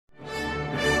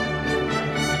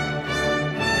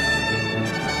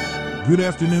good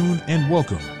afternoon, and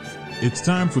welcome. It's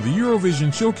time for the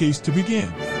Eurovision Showcase to begin.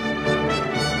 Good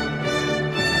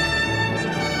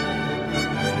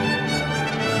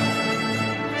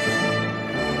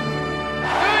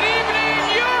evening,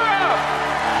 Europe!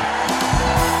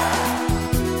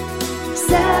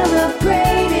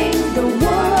 Celebrating the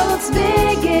world's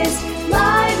biggest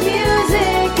live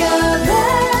music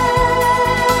event.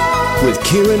 With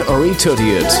Kieran Ori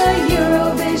Tudiot. The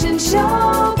Eurovision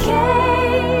Showcase.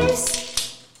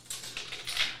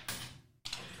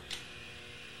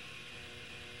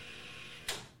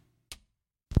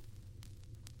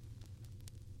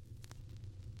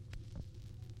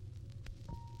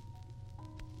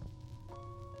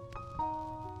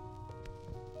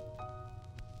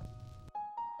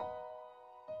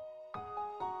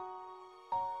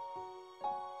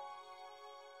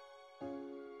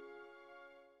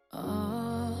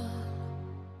 All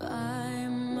by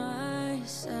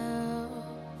myself,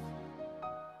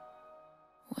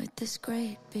 with this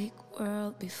great big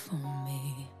world before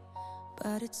me,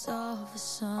 but it's all for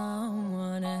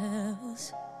someone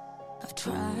else. I've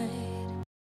tried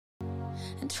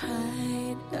and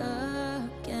tried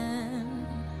again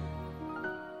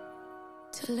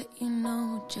to let you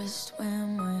know just where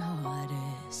my heart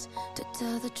is, to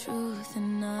tell the truth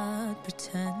and not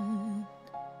pretend.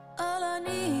 All I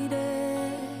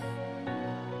needed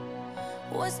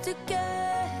was to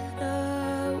get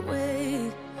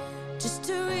away, just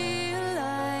to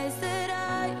realize that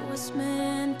I was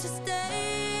meant to stay.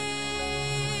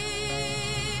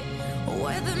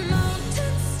 Where the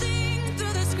mountains sing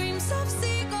through the screams of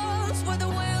seagulls, where the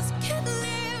whales can't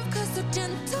live 'cause they're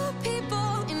gentle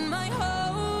people. In my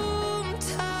hometown,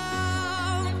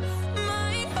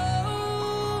 my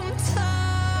hometown.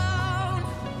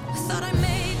 I thought I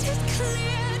made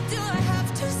clear, do I have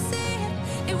to say it?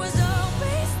 It was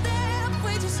always there,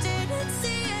 we just didn't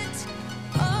see it.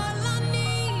 All I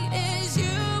need is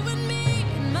you and me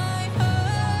in my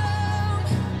home.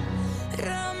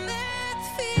 Ramet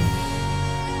fier,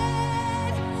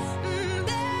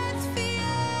 bet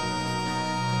fier.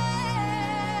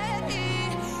 I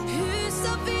hus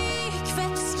av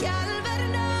vikvätt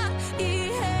skalverna i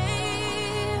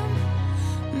hem.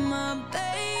 My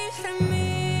baby, me.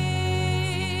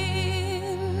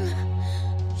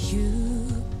 You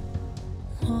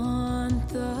want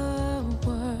the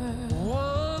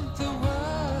world,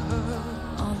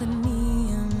 all the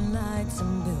neon lights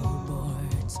and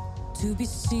billboards, to be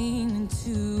seen and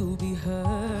to be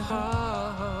heard.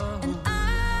 And I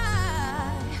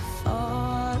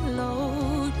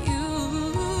followed you,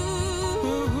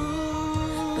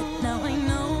 but now I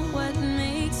know what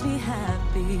makes me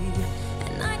happy,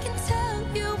 and I can tell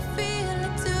you feel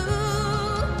it too.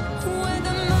 Where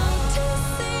the mountains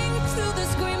sing through the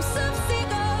screams of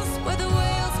seagulls, where the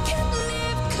whales can't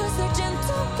live 'cause they're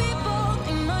gentle people.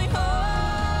 In my hometown,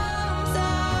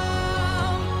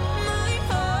 my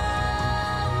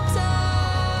hometown.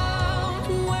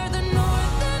 Where the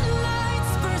northern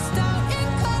lights burst out in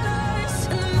colors,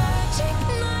 and the magic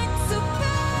nights so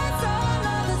bad all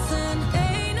of a sudden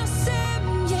ain't no sim.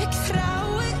 Gick frau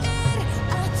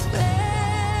att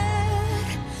ver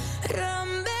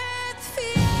ramet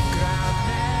fier,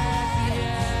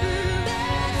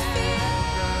 bet fier.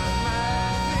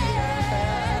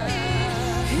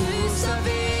 Hus av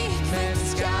vikvätt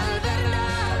skalverna,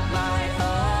 my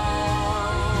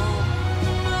home,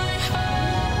 my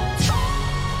hometown.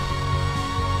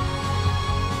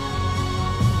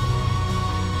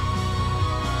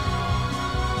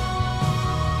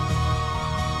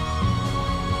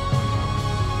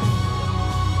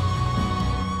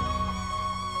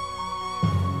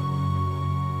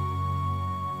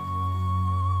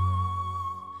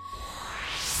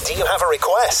 Do you have a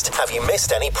request? Have you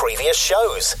missed any previous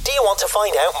shows? Do you want to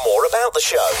find out more about the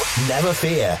show? Never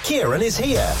fear, Kieran is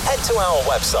here. Head to our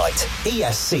website,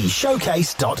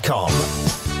 escshowcase.com.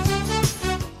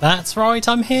 That's right,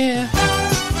 I'm here.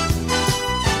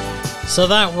 So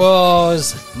that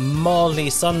was Molly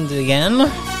Sunday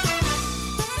again,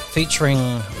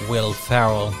 featuring Will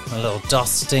Ferrell. A little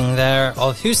dusting there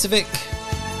of Husavik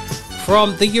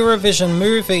from the Eurovision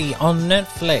movie on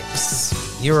Netflix.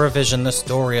 Eurovision, the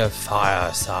story of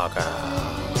Fire Saga.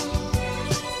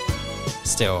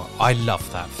 Still, I love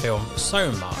that film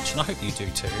so much, and I hope you do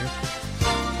too.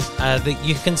 That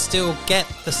you can still get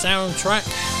the soundtrack.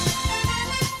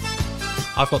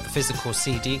 I've got the physical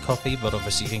CD copy, but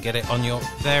obviously you can get it on your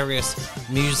various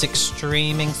music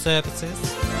streaming services.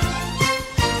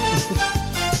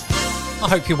 I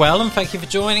hope you're well, and thank you for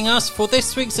joining us for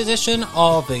this week's edition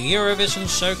of the Eurovision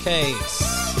Showcase.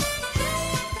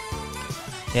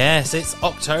 Yes, it's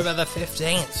October the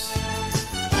 15th.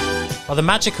 By the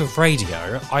magic of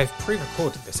radio, I've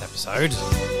pre-recorded this episode.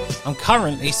 I'm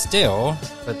currently still,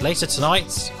 but later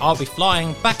tonight, I'll be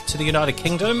flying back to the United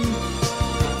Kingdom.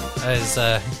 As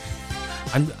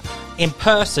I'm in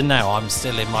person now, I'm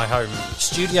still in my home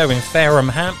studio in Fareham,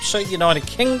 Hampshire, United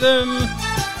Kingdom.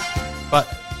 But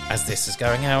as this is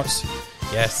going out,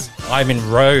 yes, I'm in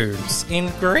Rhodes,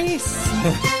 in Greece.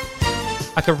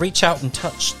 I could reach out and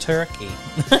touch Turkey.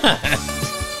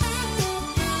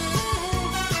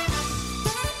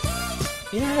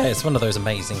 Yeah, it's one of those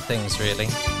amazing things, really.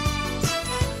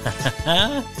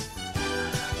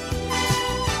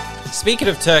 Speaking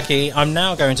of Turkey, I'm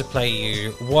now going to play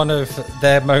you one of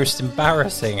their most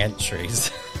embarrassing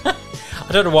entries. I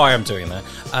don't know why I'm doing that,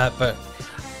 but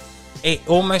it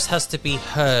almost has to be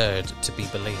heard to be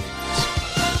believed.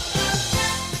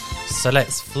 So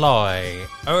let's fly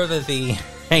over the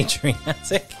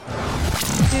Adriatic.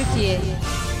 Turkey.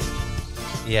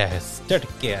 Yes,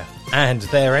 Turkey. And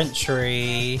their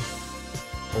entry...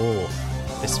 Oh,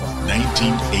 this one.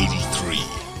 1983.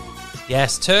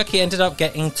 Yes, Turkey ended up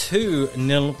getting 2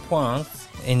 points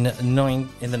in the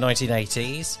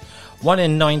 1980s, one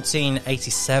in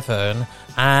 1987,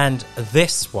 and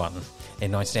this one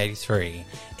in 1983.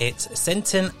 It's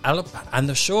Sentin Alp and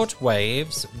the Short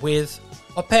Waves with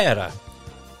Opera.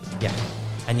 Yeah,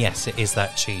 and yes, it is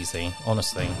that cheesy,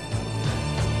 honestly.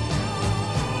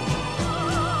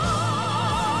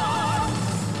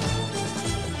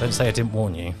 Don't say I didn't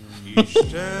warn you.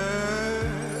 İşte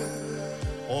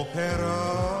opera,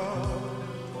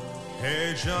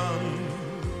 heyecan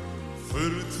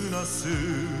fırtınası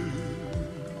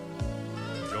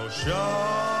coşar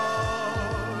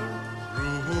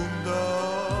ruhumda,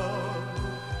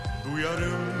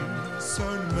 duyarım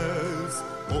sönmez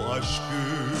o aşkı,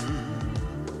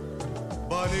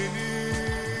 baleli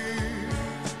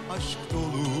aşk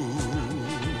dolu,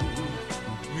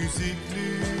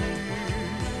 müzikli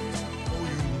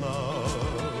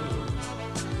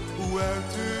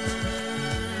Ouverture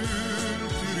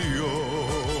trio,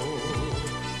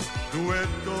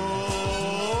 duetto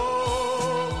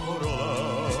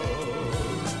korolar,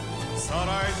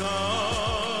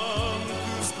 saraydan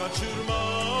kız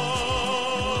kaçırmam,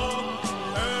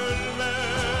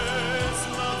 ölmez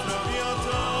la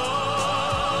traviata.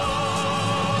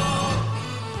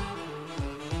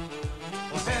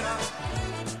 Opera,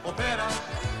 opera,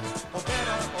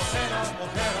 opera, opera,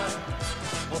 opera,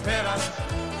 opera.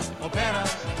 Opera,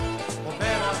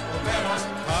 opera, opera,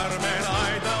 Carmen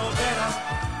Ayda opera,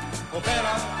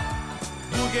 opera.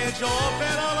 Bu gece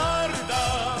operalarda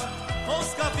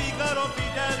Tosca, Figaro,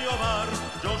 Fidelio var,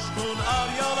 coşkun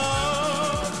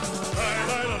aryalar. Lay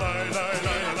lay lay lay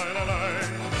lay lay lay lay.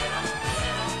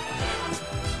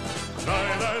 Lay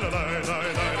lay lay lay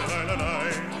lay lay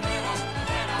lay.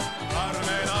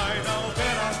 Carmen Ayda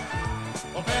opera,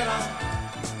 opera.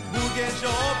 Bu gece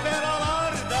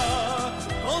operalarda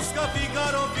Tosca,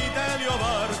 Figaro, Fidelio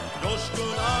var,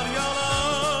 coşkun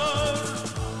aryalar.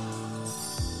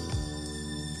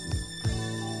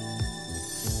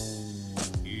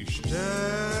 İşte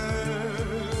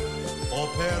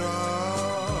opera,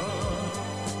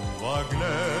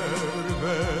 Wagner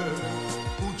ve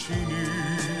Puccini,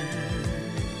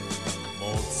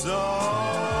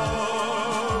 Mozart,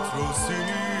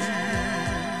 Rossini,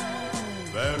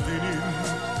 Verdi'nin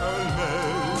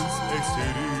ölmez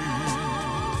eseri.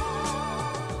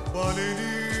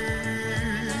 Baleli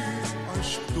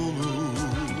aşk dolu,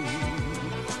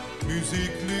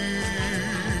 müzikli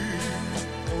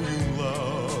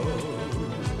oyunlar,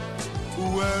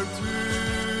 ouverture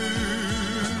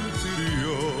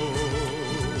trio,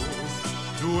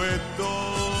 duetto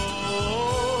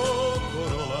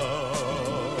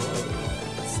korolar,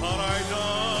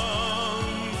 saraydan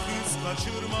kız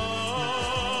kaçırmam,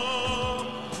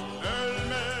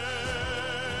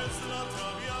 ölmez la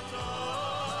traviata.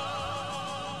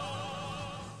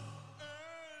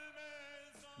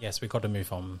 Yes, we've got to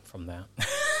move on from that.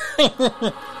 I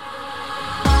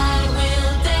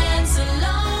will dance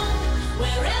alone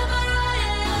wherever I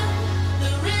am.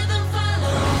 The rhythm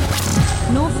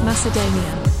follows. North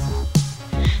Macedonia.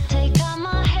 Take out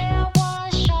my hair,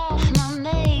 wash off my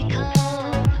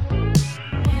makeup.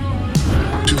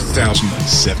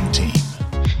 2017.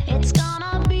 It's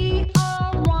gonna be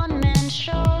a one-man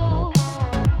show.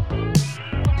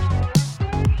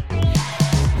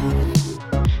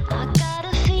 I got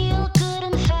a feel good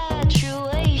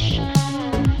infatuation.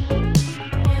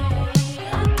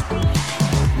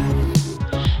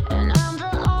 And I'm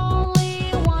the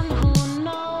only one who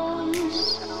knows.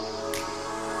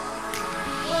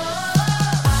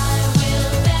 I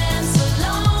will dance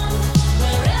alone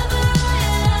wherever I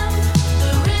am.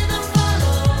 The rhythm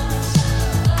follows.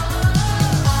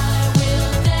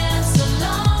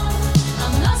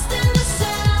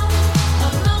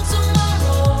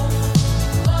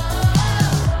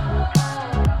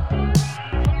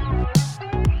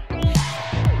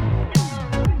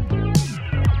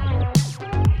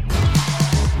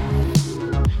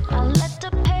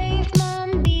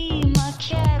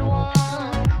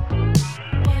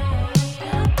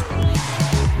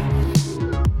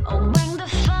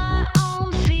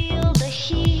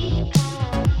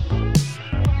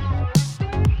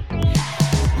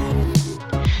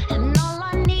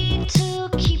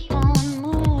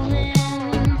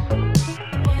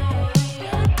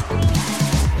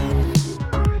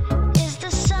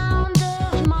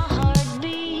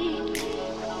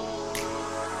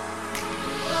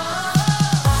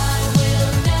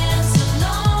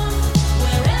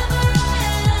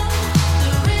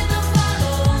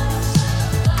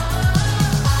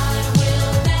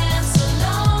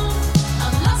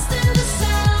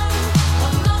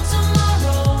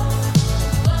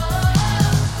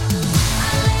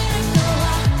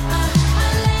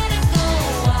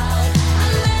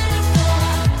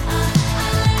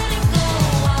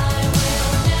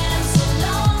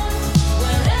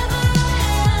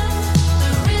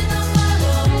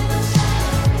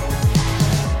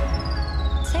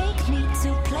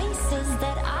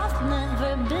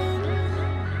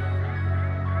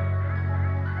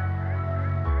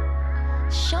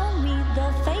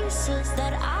 the faces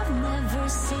that I've never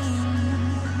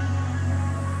seen.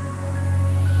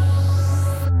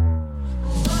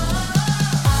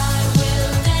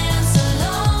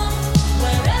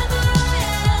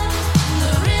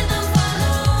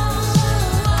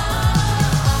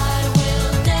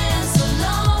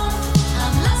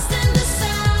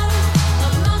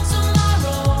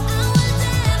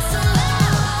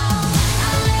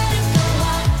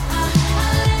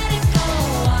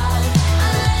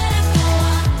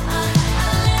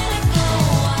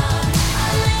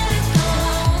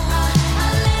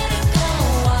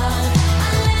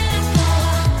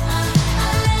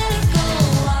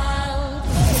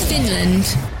 Finland.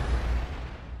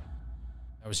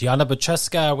 That was Jana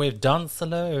Bucheska with Dance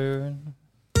Alone.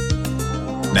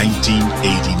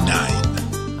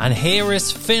 1989. And here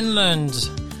is Finland.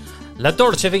 La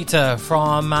Dolce Vita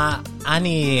from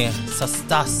Annie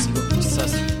Sastetio.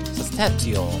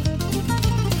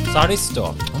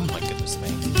 Saristo. Oh my goodness me.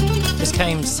 This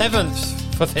came 7th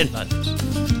for Finland.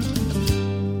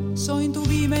 Sointu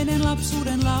viimeinen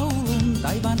lapsuuden laulun,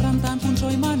 taivaan rantaan kun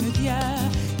soimaan nyt jää.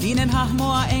 Viinen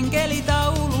hahmoa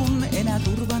enkelitaulun, enää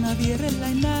turvana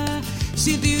vierelläin nää.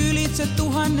 Silti ylitse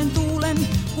 1000 tuulen,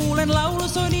 kuulen laulu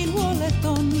soi niin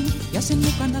huoleton. Ja sen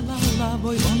mukana laulaa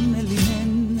voi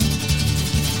onnellinen.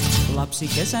 Lapsi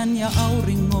kesän ja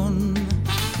auringon.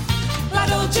 La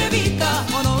Dolce Vita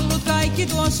on ollut kaikki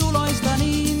tuon suloista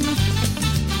niin.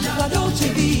 La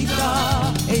Dolce Vita,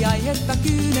 ei aihetta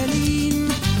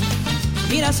kyyneliin.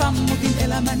 Minä sammutin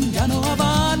elämän janoa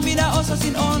vaan, minä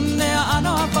osasin onnea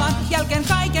anoa vaan. Jälkeen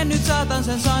kaiken nyt saatan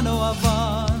sen sanoa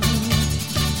vaan.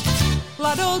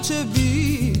 La Dolce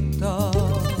Vita.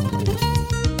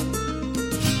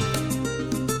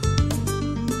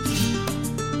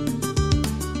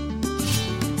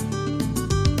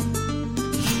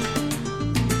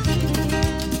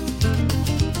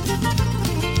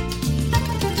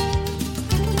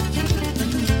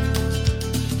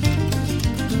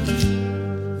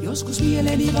 Joskus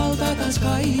mieleni valtaa taas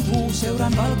kaipuu,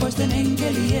 seuran valkoisten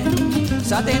enkelien.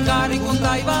 Sateenkaari kun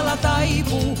taivaalla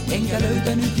taipuu, enkä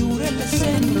löytänyt juurelle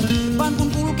sen. Vaan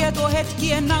kun kulkee tuo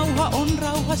hetkien nauha, on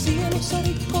rauha sielussa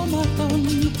rikkomaton.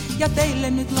 Ja teille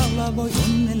nyt laulaa voi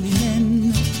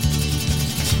onnellinen.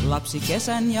 Lapsi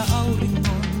kesän ja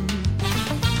auringon.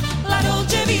 La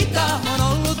Dolce Vita on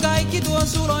ollut kaikki tuon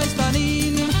suloista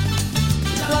niin.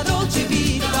 La Dolce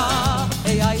Vita,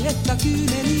 ei aihetta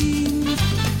kyyneliin.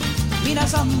 Minä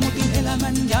sammutin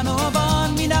elämän janoa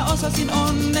vaan, minä osasin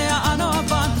onnea anoa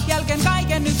vaan. Jälkeen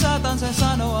kaiken nyt saatan sen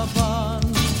sanoa vaan.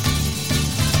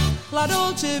 La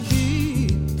Dolce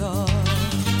Vita.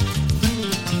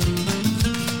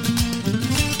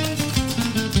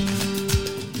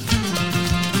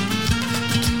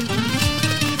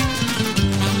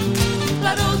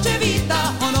 La Dolce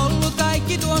Vita on ollut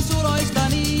kaikki tuon suloista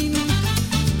niin.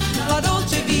 La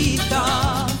Dolce Vita,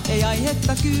 ei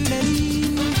aihetta kyyneliin.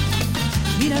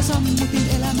 Minä sammutin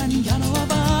elämän janoa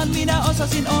vaan, minä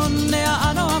osasin onnea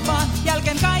anoa vaan.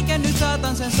 Jälkeen kaiken nyt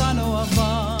saatan sen sanoa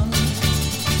vaan.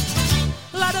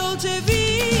 La Dolce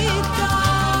Vita.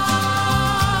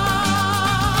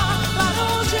 La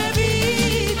Dolce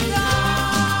Vita.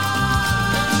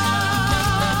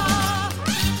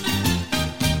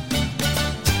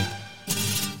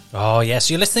 Oh yes,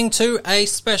 you're listening to a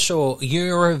special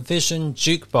Eurovision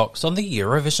Jukebox on the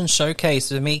Eurovision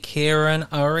Showcase with me, Kieran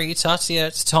Aritatia.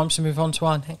 It's time to move on to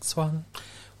our next one.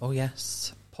 Oh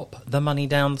yes, pop the money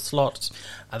down the slot.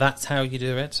 That's how you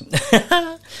do it.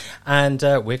 And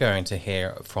we're going to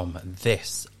hear from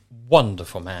this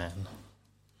wonderful man.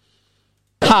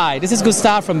 Hi, this is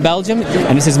Gustav from Belgium,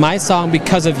 and this is my song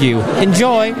Because of You.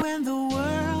 Enjoy! When the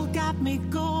world got me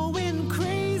going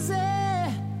crazy,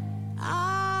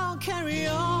 I'll carry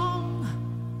on.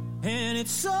 And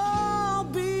it's all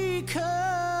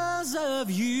because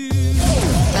of you.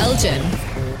 Belgium.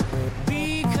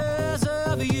 Because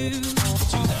of you.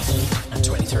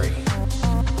 2023.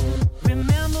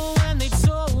 Remember when they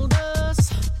told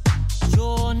us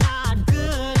you're not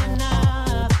good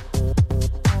enough?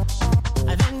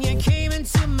 And then you came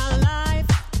into my life,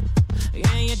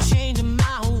 and you changed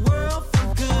my world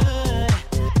for good.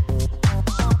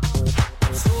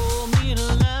 Told me to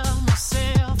love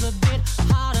myself a bit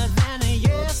harder than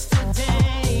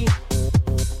yesterday.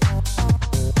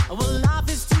 Well, life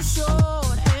is too short.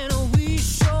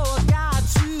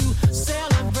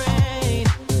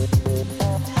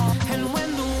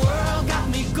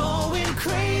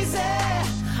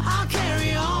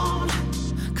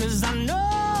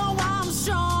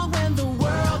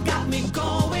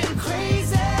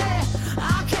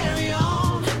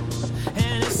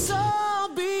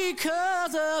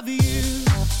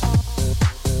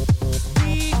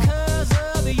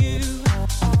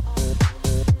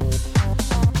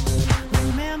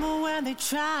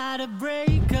 to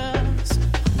break us.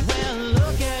 Well,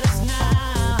 look at us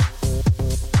now.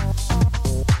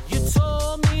 You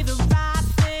told me the right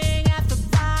thing at the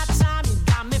right time. You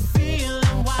got me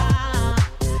feeling wild.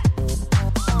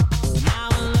 Now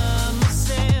I love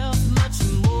myself much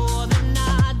more than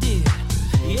I did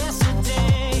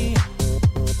yesterday.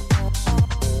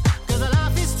 'Cause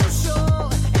life is too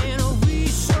short and we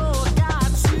sure got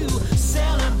to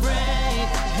celebrate.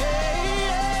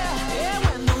 Hey, yeah,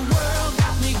 when the world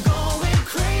got me going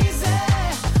crazy,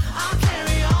 I'll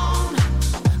carry on.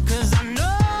 'Cause I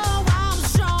know I'm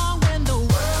strong. When the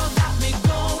world got me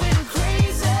going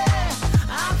crazy,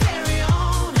 I'll carry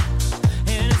on.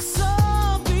 And it's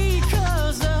all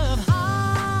because of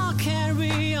I'll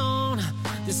carry on.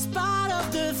 Despite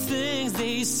of the things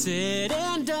they said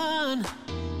and done,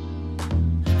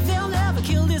 they'll never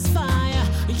kill this fire.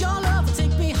 Your love will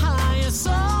take me higher. It's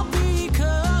all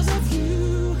because of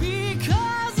you.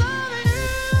 Because of you.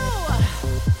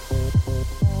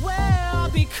 Well,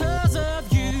 because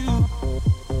of you.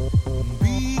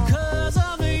 Because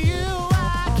of you,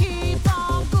 I keep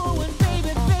on going,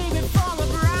 baby, baby, for a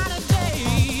brighter day.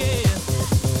 Yeah.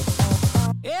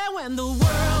 Yeah, when the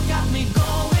world got me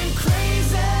going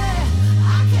crazy,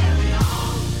 I carry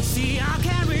on. See, I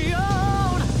carry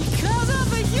on because of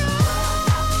you.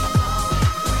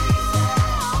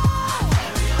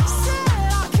 Said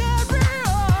I carry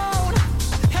on.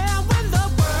 And when the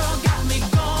world got me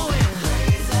going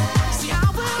crazy, see, I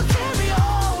will carry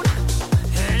on.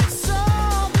 And it's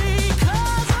all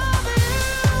because of you.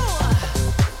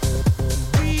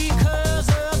 Because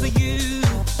of you.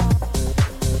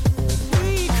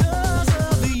 Because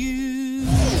of you.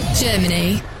 Germany.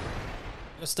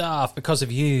 Good stuff, because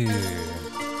of you.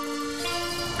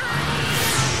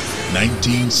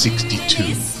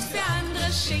 1962. Ist für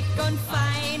andere schick und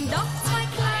fein, doch zwei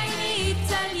kleine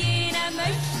Italiener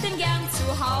möchten gern zu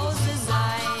Hause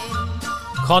sein.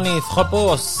 Conny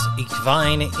Frobos, ich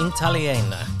weine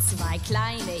Italiener. Zwei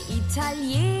kleine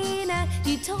Italiener,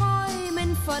 die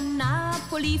träumen von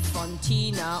Napoli, von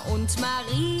Tina und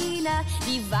Marina.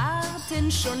 Die warten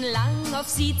schon lang auf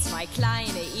sie, zwei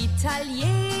kleine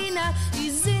Italiener, die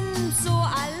sind so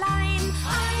allein.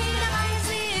 Eine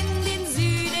Reise in den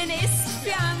Süden ist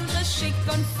für andere schick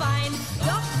und fein.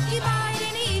 Doch die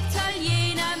beiden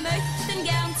Italiener möchten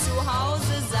gern zu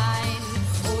Hause sein.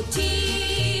 Oh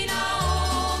Tina,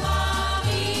 oh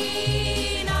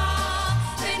Marina,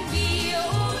 wenn wir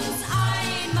uns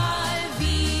einmal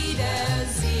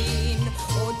wiedersehen.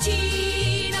 Oh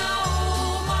Tina,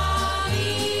 oh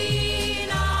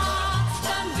Marina,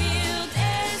 dann wird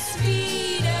es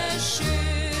wieder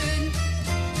schön.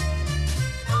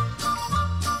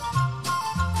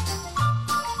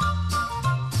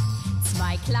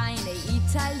 Zwei kleine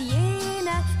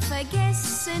Italiener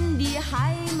vergessen die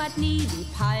Heimat nie, die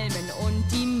Palmen und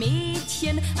die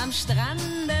Mädchen am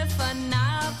Strande von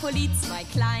Napoli. Zwei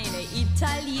kleine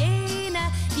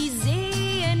Italiener, die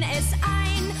sehen es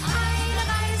ein. Eine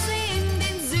Reise in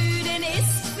den Süden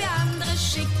ist für andere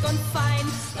schick und fein.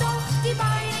 Doch die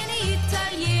beiden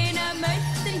Italiener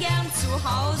möchten gern zu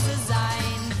Hause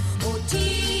sein. Oh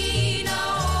Tina,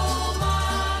 oh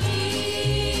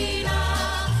Marina,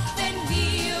 wenn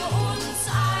wir uns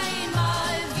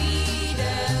einmal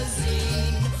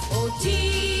wiedersehen. Oh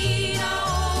Tina,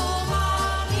 oh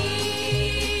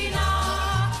Marina,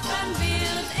 dann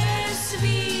wird es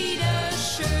wieder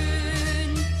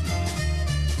schön.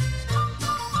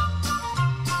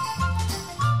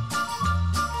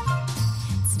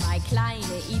 Zwei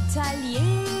kleine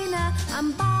Italiener am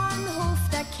Bahnhof,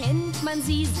 da kennt man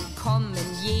sie. Sie kommen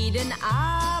jeden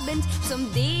Abend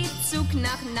zum D-Zug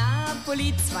nach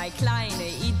Napoli. Zwei kleine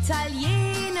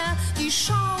Italiener, die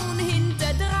schauen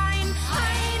hinterdrein.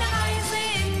 Eine Reise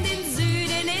in den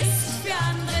Süden ist für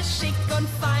andere schick und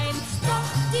fein. Doch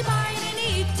die beiden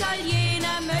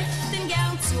Italiener möchten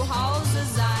gern zu Hause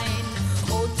sein.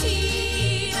 Oh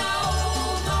Tina,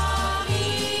 oh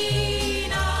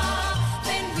Marina,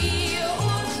 wenn wir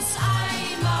uns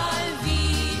einmal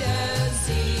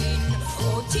wiedersehen.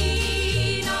 Oh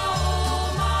Tina, oh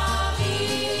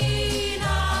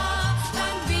Marina,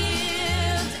 dann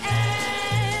wird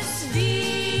es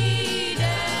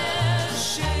wieder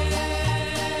schön.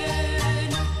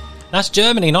 That's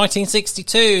Germany,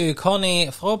 1962. Conny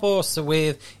Frobos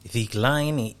with Die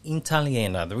kleine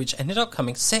Italiener, which ended up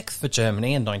coming sixth for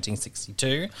Germany in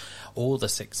 1962. All the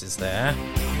sixes there.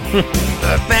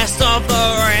 The best of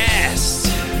the rest.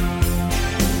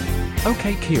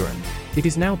 Okay, Kieran, it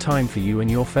is now time for you and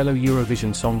your fellow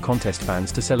Eurovision Song Contest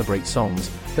fans to celebrate songs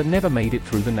that never made it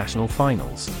through the national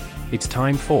finals. It's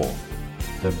time for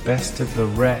the best of the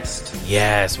rest.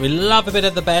 Yes, we love a bit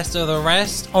of the best of the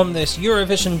rest on this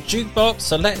Eurovision Jukebox,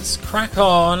 so let's crack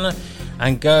on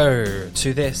and go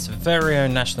to this very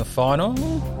own national final.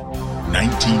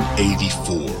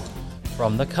 1984.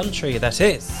 From the country that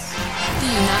is The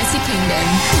United Kingdom.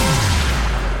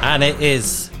 And it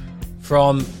is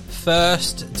from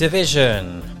First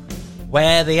Division,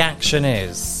 where the action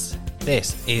is.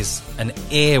 This is an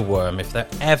earworm. If there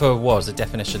ever was a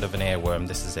definition of an earworm,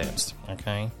 this is it.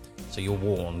 Okay? So you're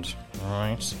warned.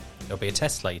 Alright? There'll be a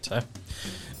test later.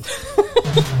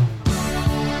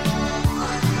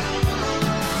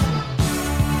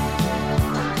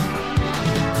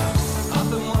 I've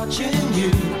been watching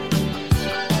you.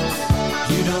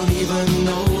 You don't even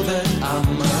know that I'm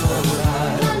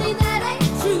alive. Funny that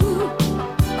ain't true.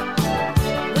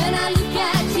 When I look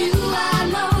at you, I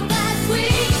know that we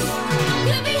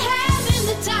could be having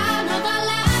the time of our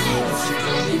lives. You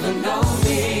don't even know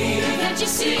me. Can't you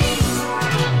see?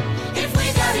 If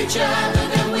we got each other,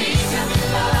 then we can be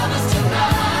lovers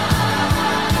tonight.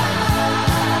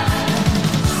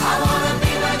 I wanna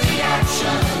be where the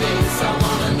action is. I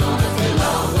wanna know that we'll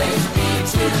always be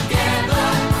together.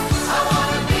 I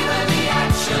wanna be where the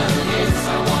action is.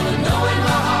 I wanna know in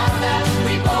my heart that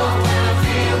we both will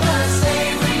feel the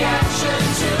same reaction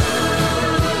too.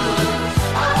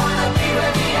 I wanna be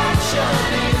where the action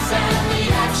is, and the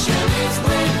action is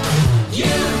with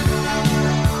you.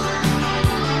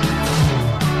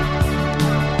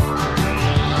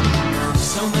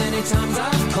 So many times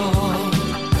I've called.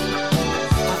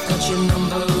 I've got your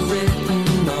number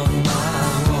written on my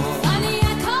wall. Honey,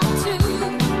 I called too.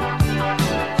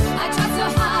 I tried so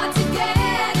hard to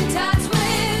get in touch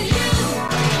with you,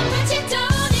 but you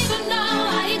don't even know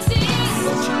I exist.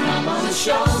 Won't you come on and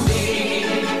show me?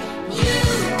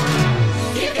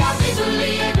 You got me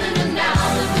believing, and now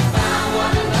that we found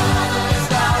one another, let's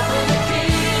start with a kiss.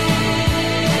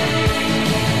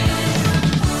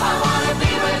 I wanna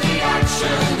be where the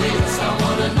action is. I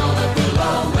wanna know that we'll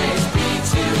always be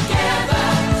together.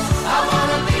 I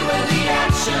wanna be where the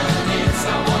action is. I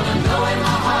wanna know in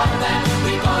my heart that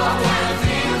we both can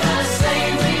feel the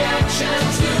same reaction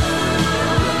too.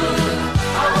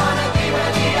 I wanna be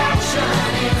where the action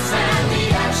is, and the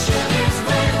action is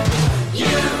with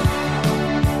you.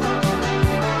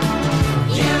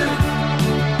 You.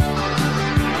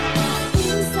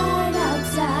 Inside,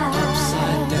 outside,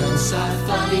 Upside, downside,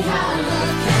 funny how you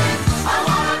can. I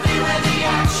wanna be where the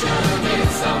action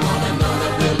is. I wanna know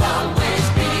that we'll always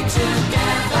be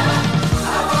together. I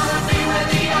wanna be where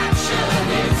the action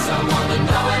is. I wanna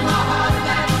know in my heart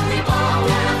that we both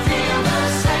can feel the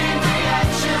same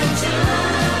reaction too.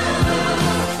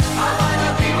 I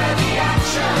wanna be where the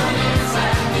action is,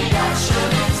 and the action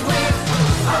is with.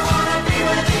 I wanna be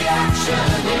where the action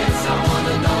is. I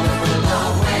wanna know that we'll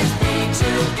always be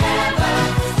together.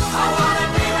 I wanna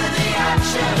be where the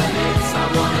action is. I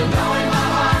wanna know in my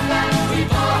heart that we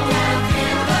both can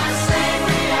feel the same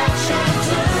reaction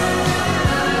too.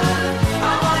 I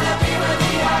wanna be where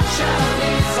the action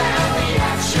is, and the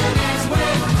action is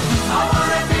with. I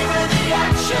wanna be where the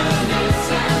action is,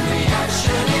 and the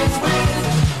action is with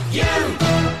you.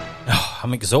 Oh,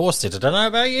 I'm exhausted. I don't know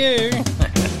about you.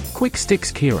 Quick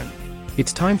sticks, Kieran.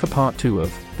 It's time for part 2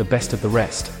 of The Best of the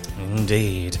Rest.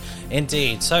 Indeed.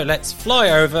 So let's fly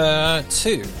over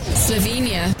to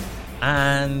Slovenia.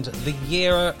 and the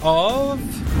year of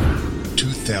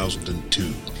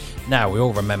 2002. Now, we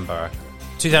all remember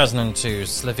 2002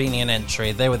 Slovenian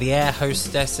entry. They were the air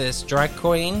hostesses drag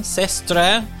queen,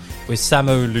 Sestra, with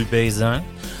Samo Lubezan,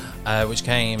 which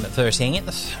came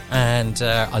 13th. And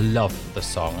I love the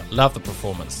song, love the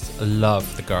performance,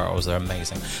 love the girls, they're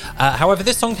amazing. However,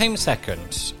 this song came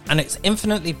second, and it's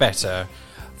infinitely better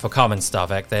for Carmen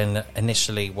Stavek than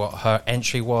initially what her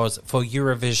entry was for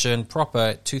Eurovision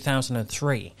proper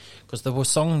 2003, because the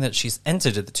song that she's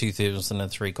entered at the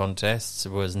 2003 contests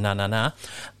was Na Na Na,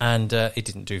 and it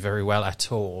didn't do very well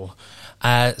at all.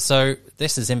 So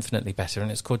this is infinitely better, and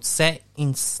it's called Se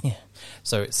in Sne.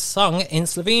 So it's sung in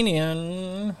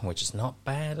Slovenian, which is not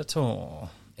bad at all.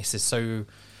 This is so,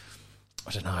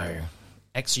 I don't know,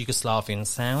 ex-Yugoslavian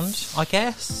sound, I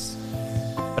guess,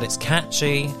 but it's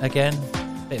catchy again.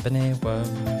 Bit of an earworm.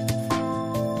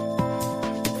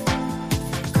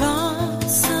 Ko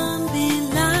sem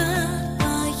bila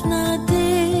majhna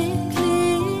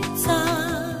deklica,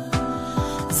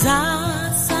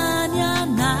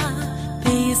 zasanjana,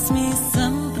 pesmi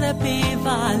sem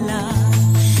prepevala.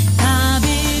 Ta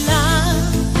bila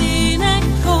ti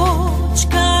nekoč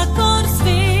kakor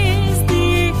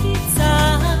zvezdica,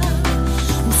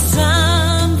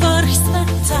 sam vrh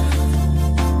sveta,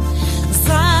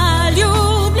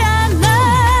 zaljubljena.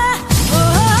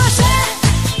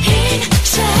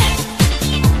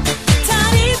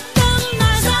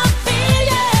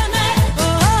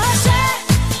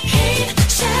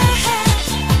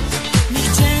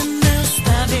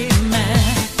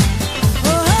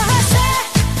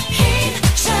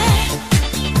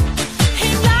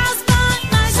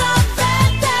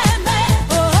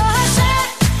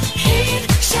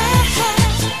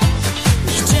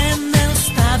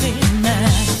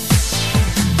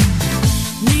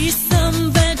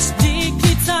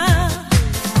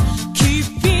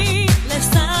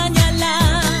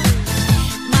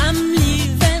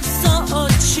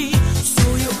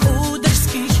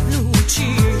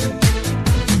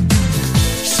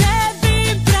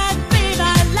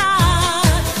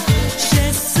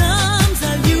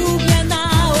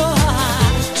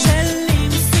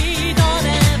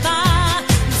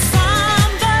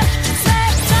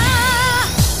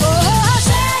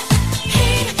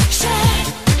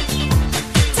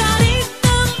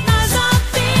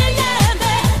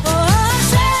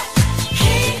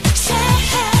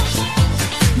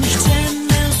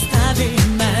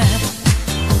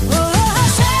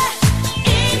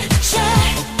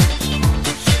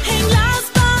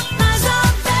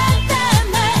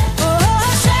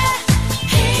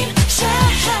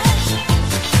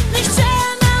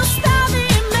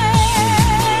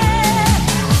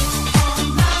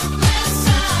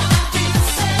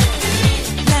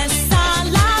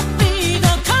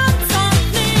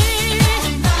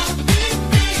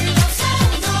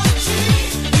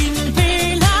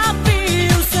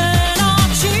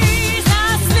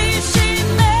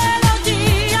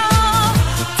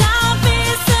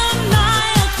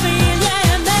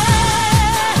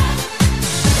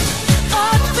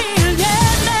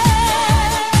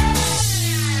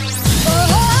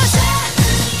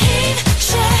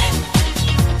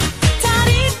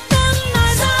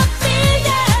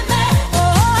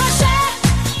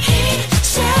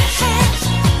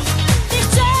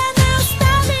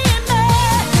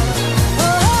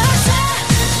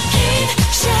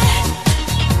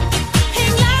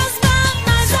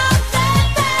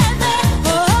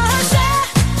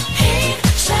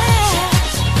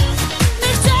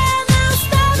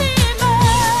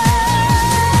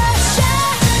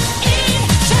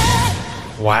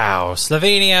 Wow,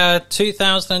 Slovenia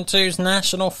 2002's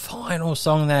national final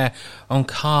song there on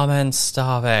Carmen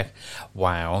Stavek.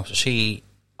 Wow,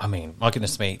 my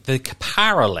goodness me, the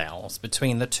parallels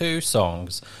between the two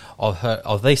songs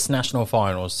of this national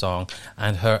finals song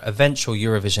and her eventual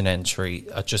Eurovision entry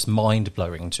are just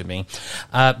mind-blowing to me.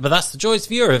 But that's the joys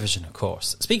of Eurovision, of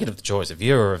course. Speaking of the joys of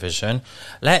Eurovision,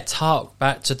 let's hark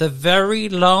back to the very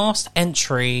last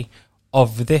entry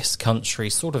of this country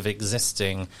sort of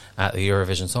existing at the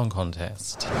Eurovision Song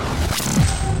Contest.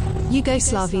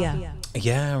 Yugoslavia.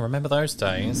 Yeah, remember those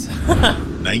days?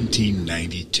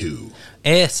 1992.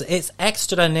 It's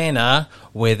Extra Nena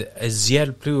with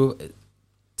Zielplu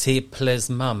Teples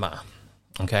Mama.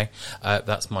 Okay,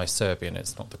 that's my Serbian.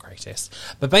 It's not the greatest.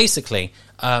 But basically,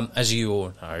 as you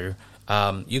all know,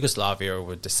 Yugoslavia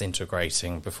were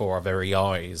disintegrating before our very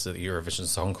eyes at the Eurovision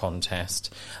Song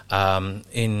Contest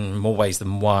in more ways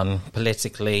than one.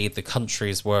 Politically, the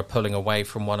countries were pulling away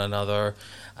from one another.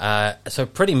 So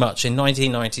pretty much in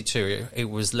 1992, it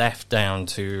was left down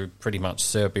to pretty much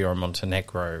Serbia and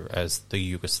Montenegro as the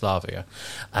Yugoslavia.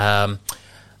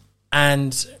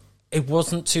 And it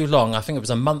wasn't too long. I think it was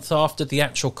a month after the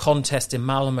actual contest in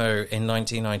Malmö in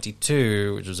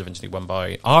 1992, which was eventually won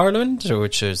by Ireland,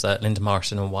 which is Linda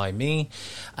Martin and Why Me,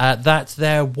 that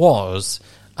there was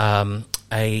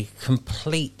a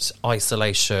complete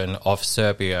isolation of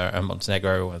Serbia and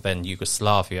Montenegro, and then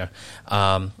Yugoslavia,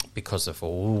 because of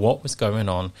all what was going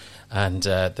on and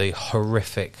the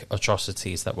horrific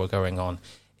atrocities that were going on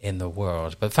in the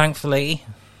world. But thankfully,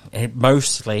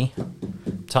 mostly,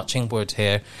 touching wood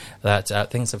here, that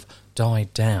things have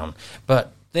died down.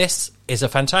 But this is a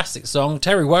fantastic song.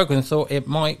 Terry Wogan thought it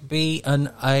might be an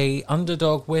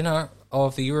underdog winner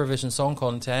of the Eurovision Song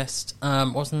Contest.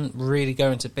 Wasn't really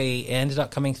going to be. It ended up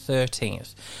coming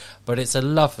 13th. But it's a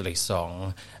lovely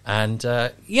song. And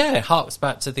it harks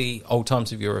back to the old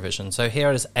times of Eurovision. So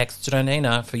here is Extra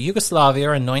Nena for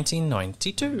Yugoslavia in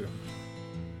 1992.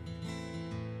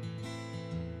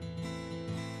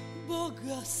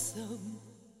 Boga sam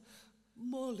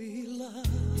molila,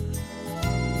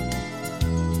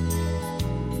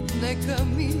 neka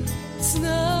mi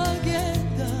snage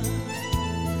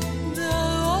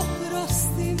da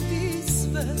oprostim ti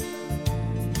sve,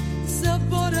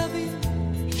 zaboravim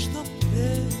što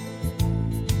pre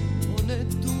one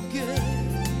duge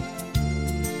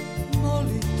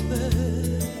molitve.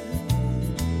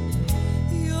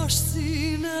 Još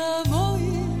si na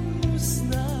mojim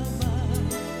usnama,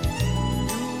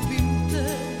 ljubim te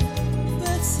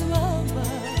pesmama,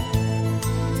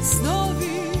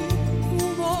 snovi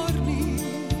umorni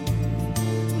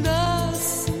na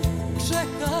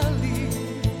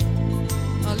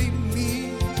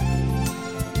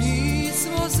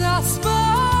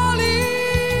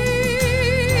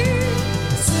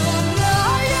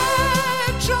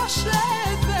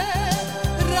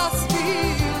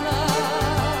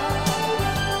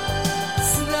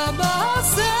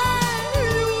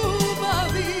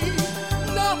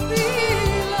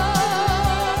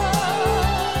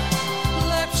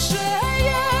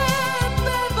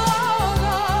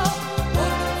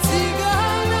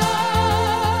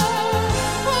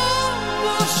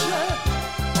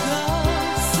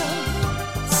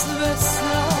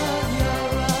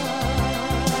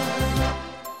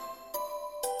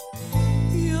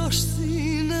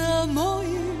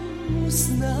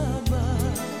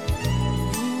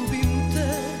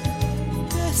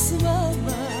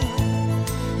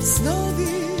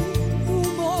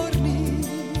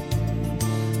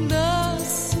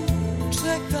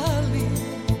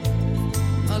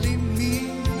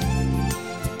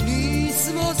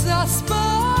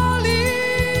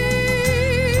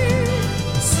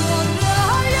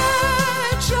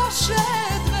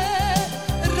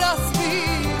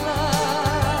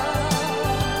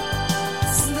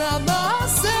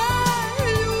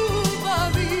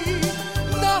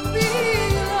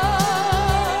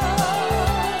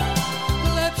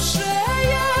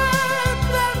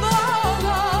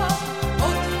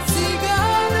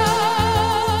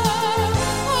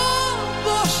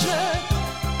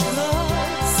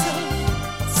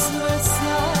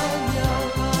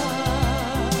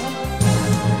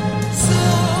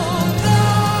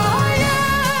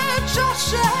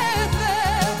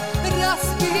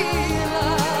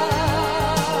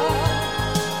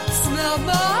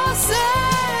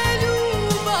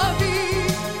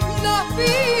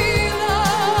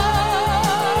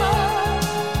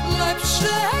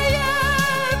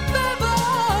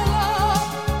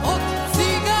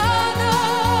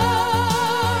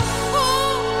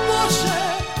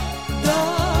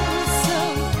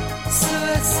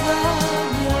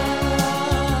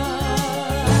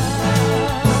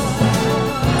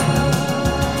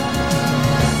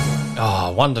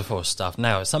Wonderful stuff.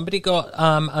 Now, has somebody got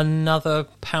another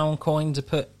pound coin to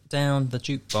put down the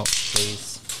jukebox,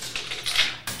 please?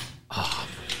 Oh,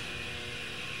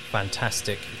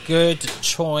 fantastic. Good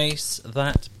choice,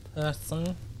 that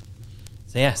person.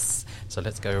 So, yes. So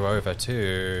let's go over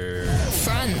to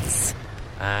France.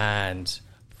 And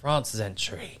France's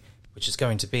entry, which is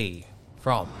going to be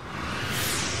from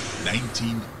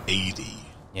 1980.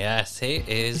 Yes, he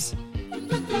is.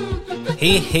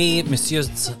 He, Monsieur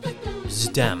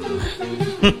Zdam.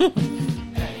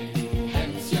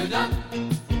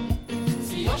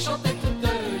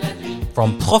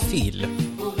 From Profil.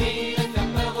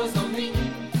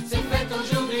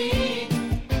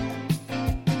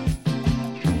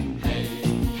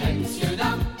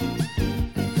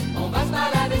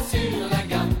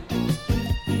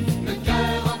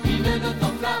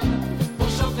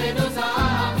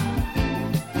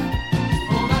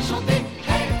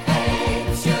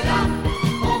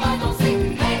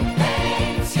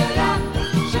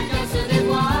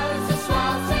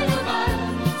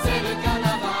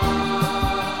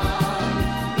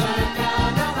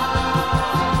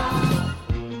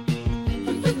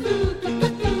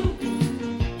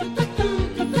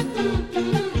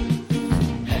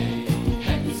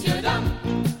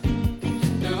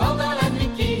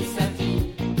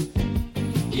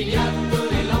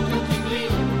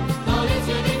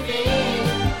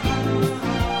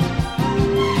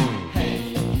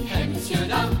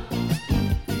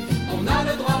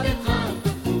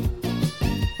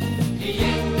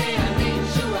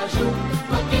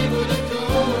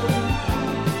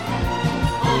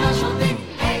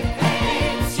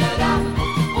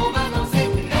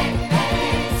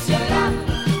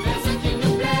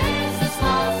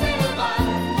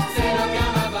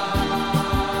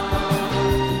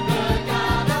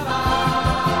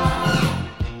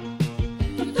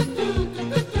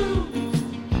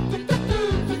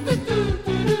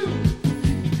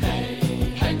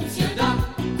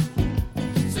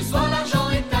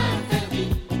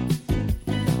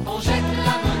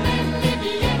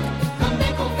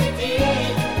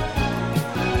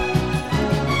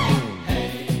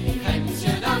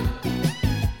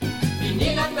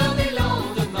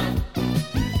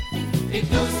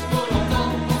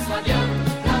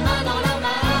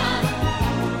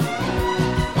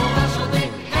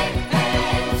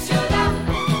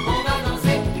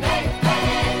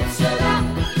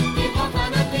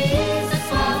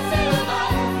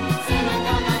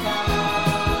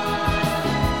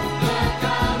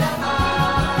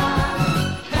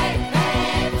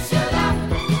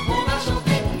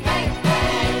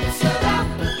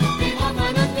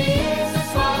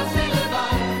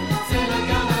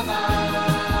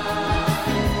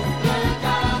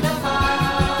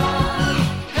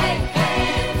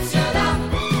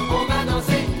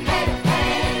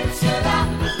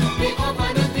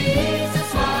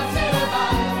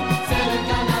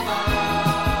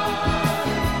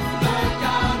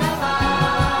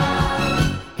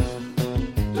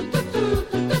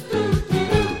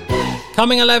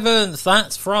 Coming 11th,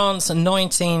 that's France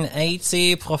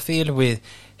 1980, Profil with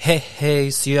Hé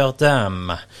Hé sur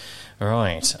Dame.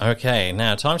 Right, okay,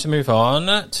 now time to move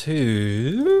on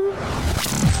to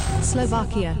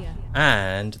Slovakia.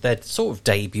 And their sort of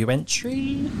debut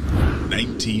entry.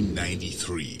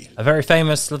 1993. A very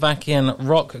famous Slovakian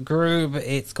rock group.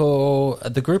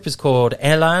 The group is called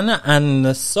Elan, and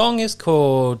the song is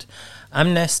called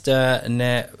Amnesta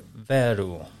ne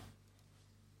Veru.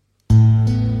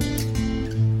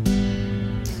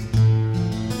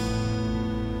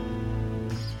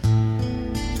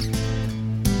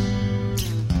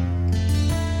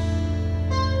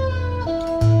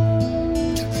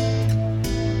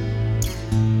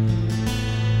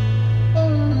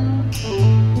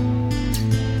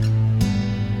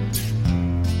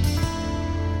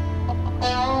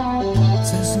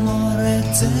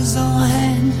 Cez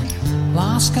oheň,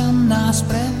 láska nás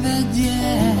prevedie,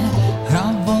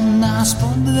 hravo nás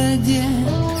podvedie,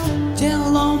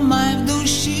 telo maj v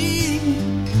duši,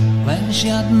 len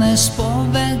žiadne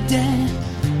spovede,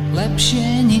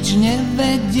 lepšie nič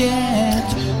nevedieť,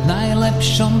 v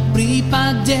najlepšom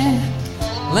prípade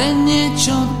len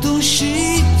niečo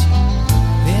tušiť,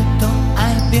 vie to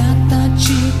aj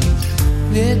piatačík,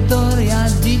 vie to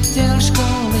riaditeľ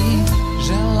školy,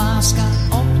 že láska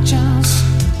občas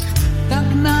tak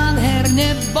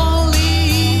nádherne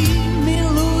bolí,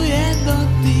 miluje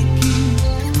dotyky,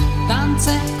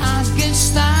 tance a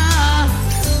gestá,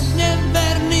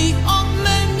 neverných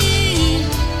odmení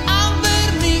a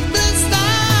verných trestá.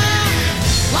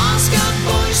 Láska,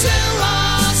 boj se,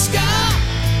 láska,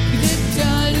 kde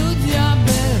ťa ľudia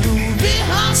berú,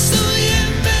 vyhlasuje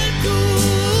veľkú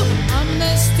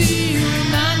amnestiu.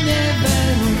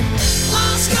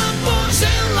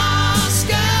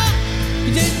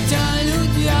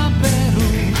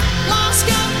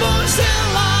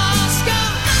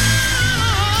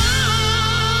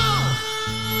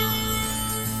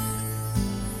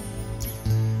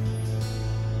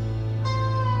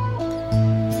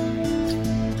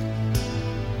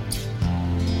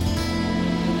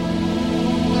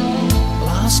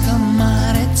 láska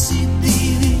má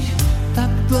recidívy,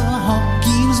 tak dlho,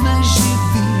 kým sme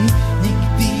živí,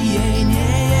 nikdy jej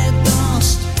nie je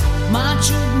dosť. Má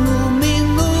čudnú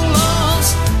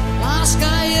minulosť,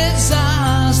 láska je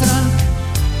zázrak,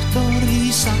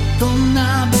 ktorý sa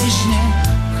koná bežne.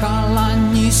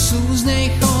 Chalani sú z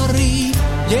nej chorí,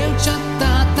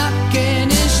 dievčatá také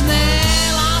nežné.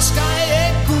 Láska je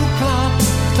kukla,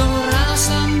 ktorá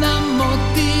sa na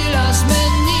motýľa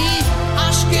zmení,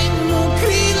 až keď mu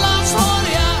krídla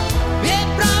zhoria, vie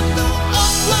pravdu o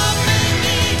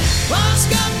plamení.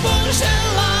 Láska, Bože,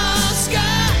 láska,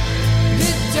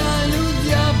 kde ťa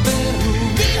ľudia berú,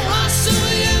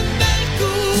 vyhlasujem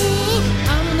veľkú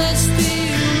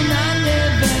amnestiu na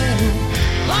neveru.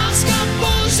 Láska,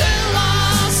 Bože,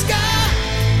 láska,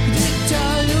 kde ťa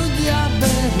ľudia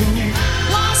berú.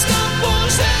 Láska,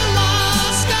 Bože,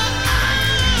 láska,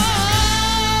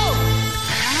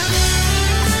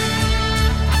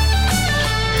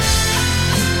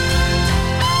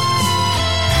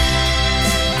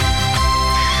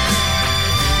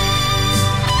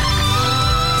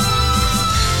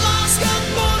 Láska,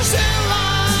 Bože,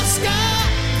 láska,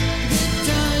 kde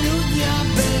ťa ľudia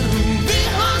berú.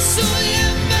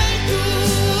 Vyhlasujem veľkú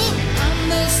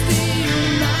amnestiu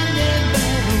na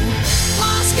neveru.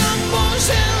 Láska,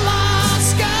 Bože,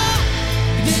 láska,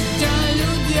 kde ťa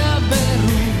ľudia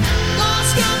berú.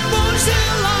 Láska, Bože,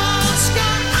 láska,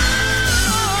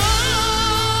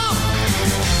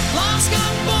 Láska,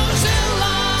 Bože,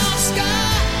 láska,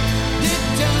 kde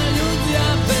ťa ľudia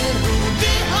berú.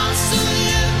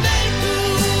 Vyhlasujem veľkú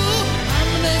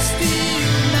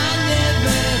amnestiu na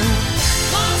neveru.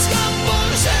 Láska,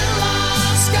 Bože,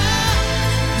 láska,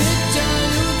 kde ťa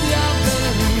ľudia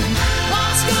berú.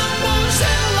 Láska,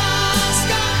 Bože,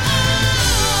 láska.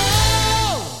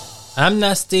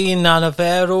 Amnesty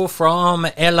Nanaveru from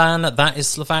Elan. That is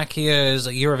Slovakia's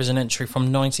Eurovision entry from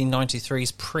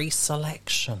 1993's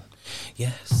pre-selection.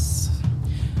 Yes.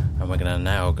 And we're going to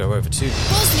now go over to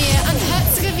Bosnia and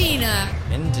Herzegovina.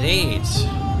 Indeed.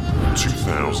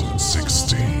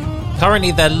 2016.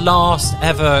 Currently their last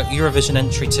ever Eurovision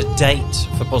entry to date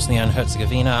for Bosnia and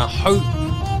Herzegovina. I hope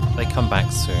they come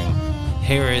back soon.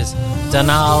 Here is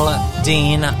Danal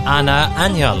Din Ana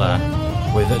Anjala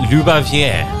with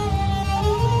Ljubavier.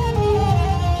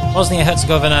 Bosnia and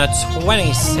Herzegovina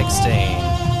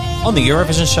 2016 on the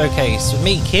Eurovision Showcase with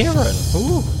me, Kieran.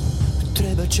 Ooh.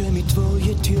 Treba će mi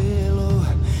tvoje tijelo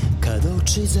kad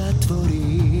oči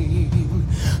zatvorim.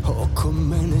 Oko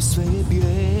mene sve je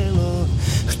bijelo,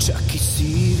 čak i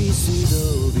sivi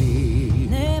zidovi.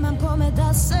 Nemam kome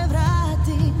da se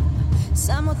vratim,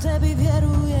 samo tebi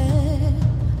vjerujem.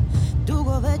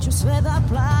 Dugo već ću sve da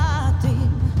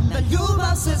platim, na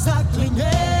ljubav se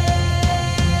zaklinjem.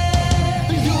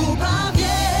 Ljubav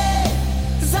je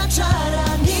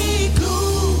začarani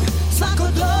krug, svako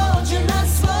dođe na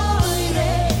svoj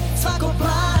red, svako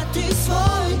plati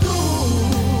svoj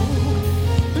dug.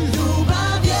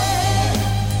 Ljubav je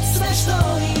sve što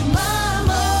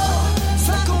imamo,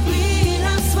 svako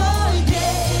bira svoj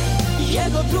grijeh,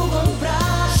 jedno drugom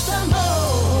praštamo,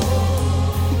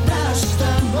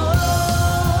 praštamo.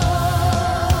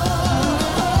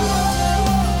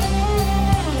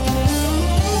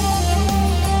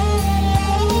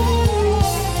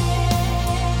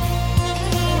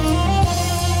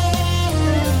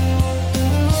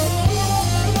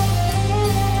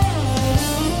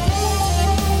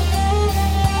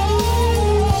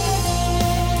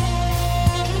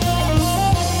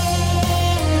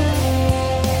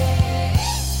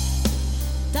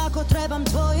 Trebam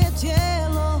tvoje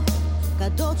tijelo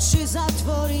kad oči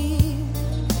zatvorim,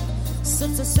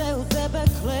 srce se u tebe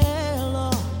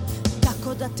klelo,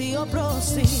 tako da ti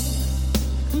oprostim.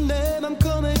 Nemam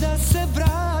kome da se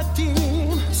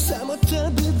vratim, samo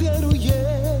tebi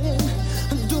vjerujem.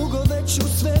 Dugo već ću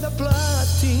sve da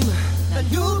platim, na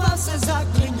ljubav se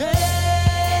zaklinjem.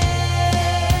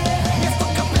 Mjesto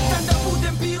kapetan da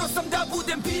budem, biro sam da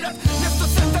budem pirat. Mjesto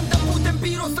sretan da budem,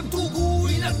 biro sam tugu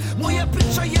uinat. Moja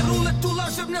priča je rulet,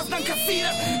 ulažem, ne znam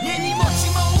kasirat. Njenim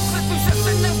očima ukret, više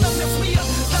se ne znam ne smijat.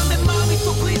 Da me mami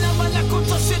toplinama nakon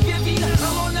čaše dvije vina.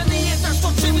 Al ona nije ta što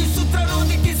će mi sutra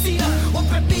roditi sina.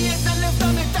 Opet nije da ne zna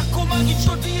me tako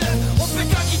magično dira. Opet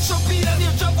tragično piran,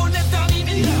 jer džavo ne da mi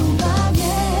mira. Ljubav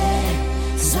je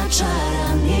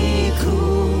začarani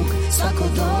krug, svako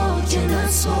dođe na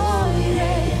svoj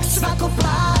red, svako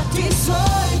plati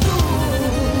svoj dug.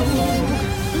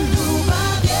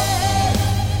 Ljubav je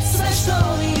sve što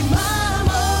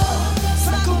imamo,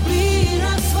 svako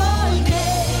bira svoj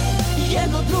grijeh,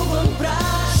 jedno drugom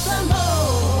praštamo,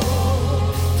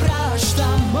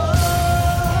 praštamo.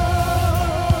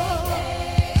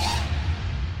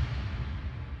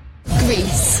 2016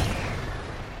 Greece.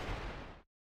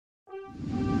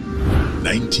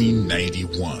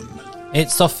 1991.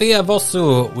 It's Sofia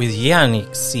Vosu with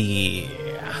Yaniksi.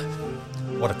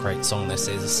 What a great song this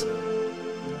is.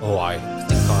 Oh, I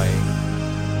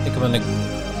think I'm in a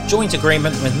joint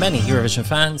agreement with many Eurovision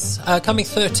fans. Coming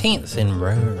 13th in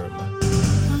Rome.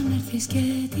 Αν έρθεις και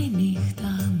τη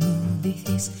νύχτα μου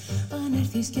ντυθείς, αν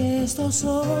έρθεις και στο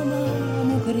σώμα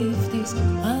μου κρύφτεις,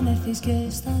 αν έρθεις και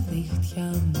στα δίχτυα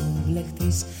μου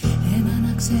μπλεχτείς, ένα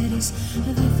να ξέρεις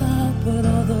δεν θα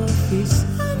προδοθείς.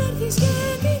 Αν έρθεις και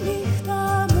τη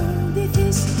νύχτα μου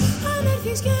ντυθείς, αν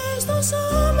έρθεις και στο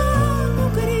σώμα μου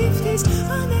κρύφτεις,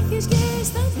 αν έρθεις και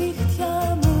στα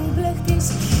δίχτυα μου μπλεχτείς,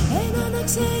 ένα να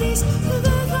ξέρεις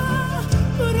δεν θα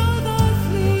προδοθείς.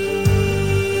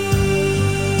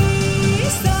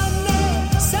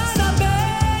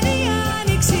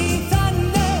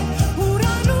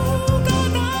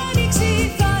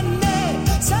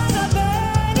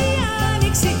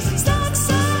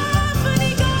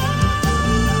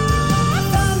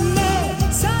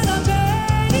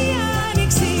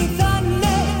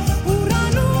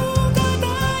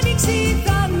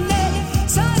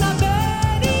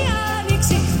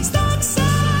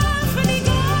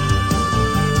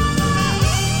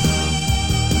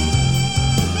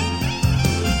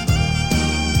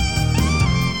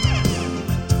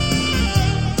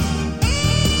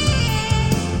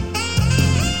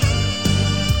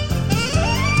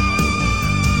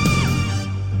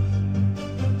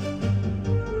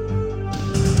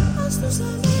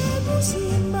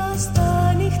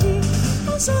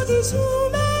 Ό,τι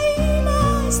ζούμε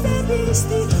είμαστε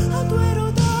πίστοι, αν του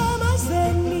έρωτα μας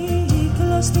δεν είναι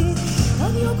κλωστή, τα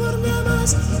δυο κορμιά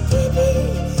μας κήπη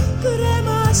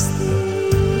κρεμαστή.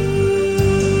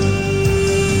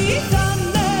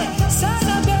 Θα'ναι σαν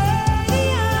να μπαίνει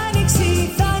άνοιξη,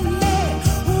 θα'ναι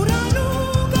ουρανού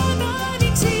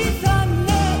κατάνοιξη,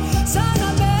 θα'ναι σαν να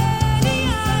μπαίνει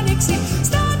άνοιξη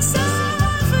στα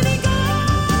ξαφνικά.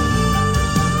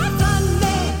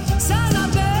 Θα'ναι σαν να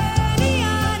μπαίνει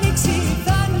άνοιξη,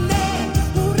 θα'ναι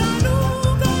ουρανού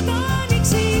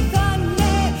κατάνοιξη, θα'ναι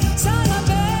σαν να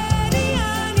μπαίνει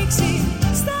άνοιξη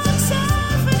στα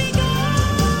ξαφνικά.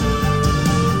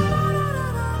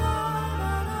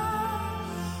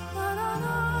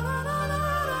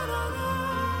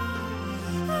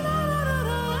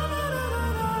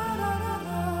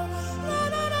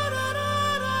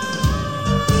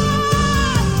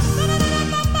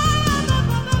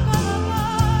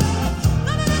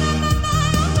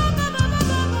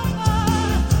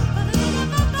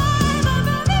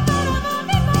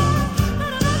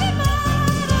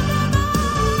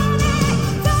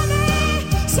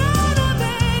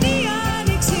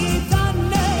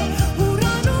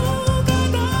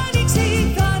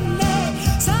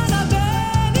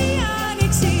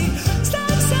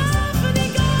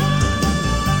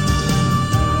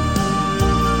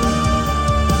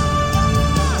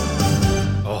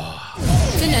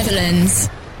 The Netherlands.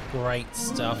 Great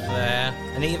stuff there.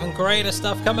 And even greater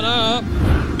stuff coming up.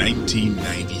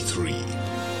 1993.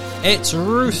 It's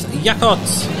Ruth Jacot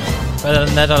for the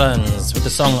Netherlands with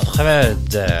the song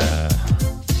Red,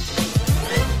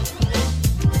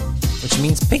 which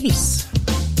means peace.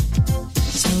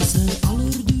 Zelfs de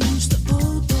allerduurste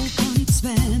auto kan niet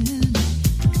zwemmen.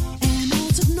 En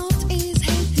als het nat is,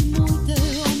 heeft hij moeite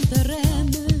om te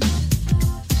remmen.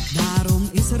 Daarom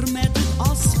is er met het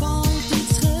asfalt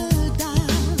iets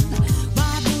gedaan,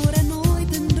 waardoor er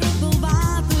nooit een druppel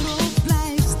water op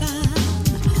blijft staan.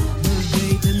 We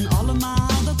weten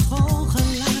allemaal dat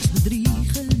goochelaars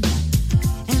bedriegen,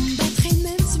 en dat geen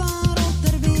mens waarop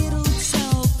ter wereld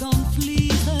zelf kan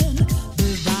vliegen. De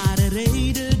ware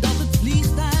reden dat het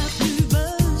vliegtuig nu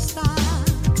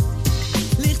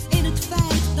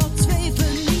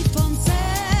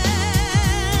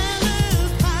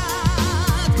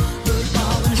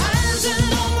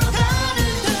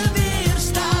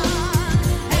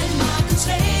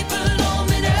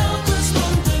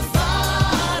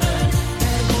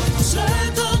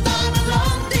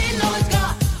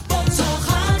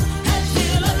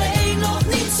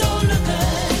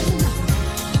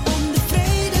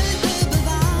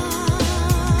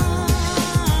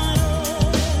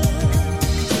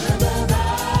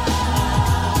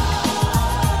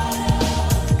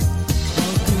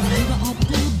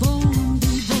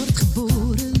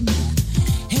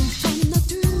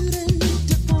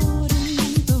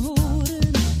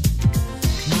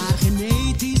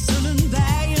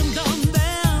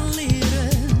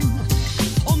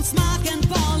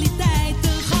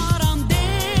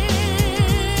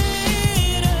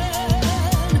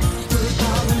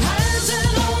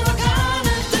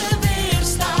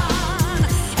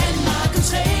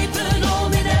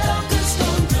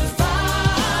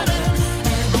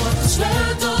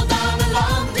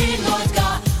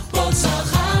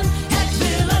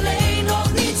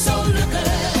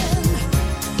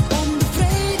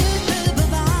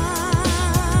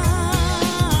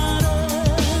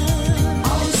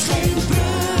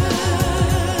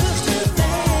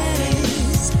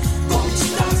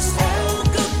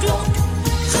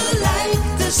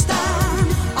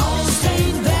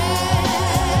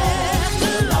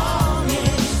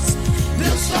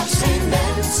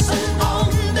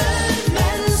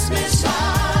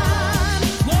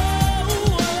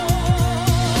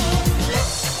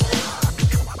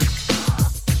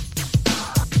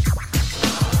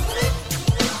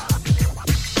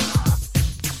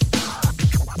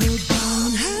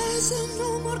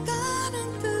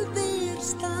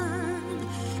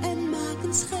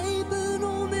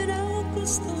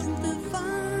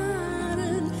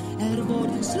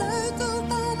word je sleutel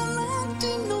aan een land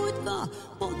die nooit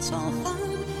kapot zal gaan.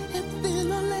 Het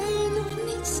wil alleen nog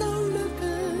niet zo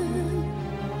lukken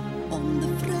om de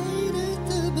vrede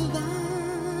te bewaren.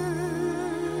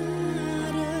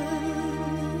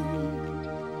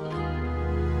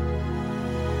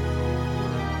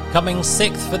 Coming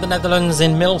sixth for the Netherlands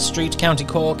in Mill Street, County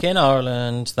Cork in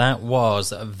Ireland, that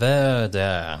was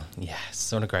Verder. Yes,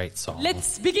 what a great song.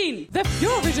 Let's begin. The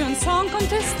Eurovision Song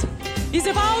Contest is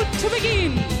about to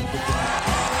begin.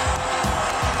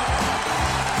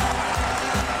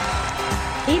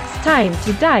 It's time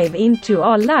to dive into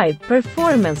our live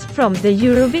performance from the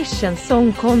Eurovision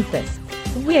Song Contest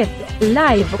with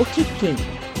Live och Kicking.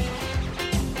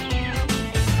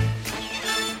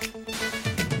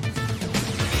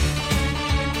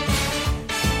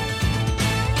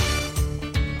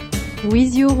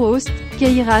 With your host,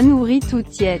 Keira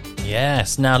Nouri-Toutiet.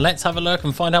 Yes, now let's have a look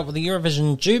and find out what the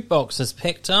Eurovision Jukebox has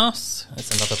picked us. There's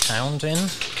another pound in.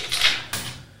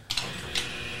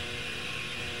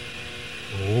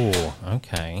 Oh,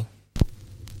 okay.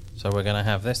 So we're going to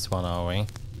have this one, are we?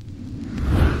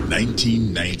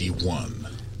 1991.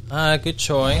 Good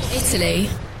choice. Italy.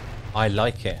 I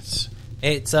like it.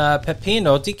 It's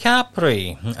Peppino di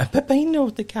Capri.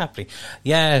 Peppino di Capri.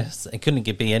 Yes, it couldn't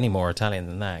be any more Italian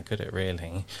than that, could it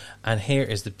really? And here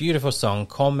is the beautiful song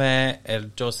Come il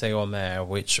Jose Omer,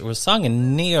 which was sung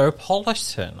in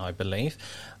Neapolitan, I believe.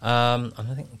 And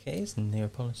I think it is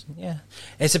Neapolitan, yeah.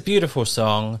 It's a beautiful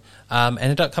song.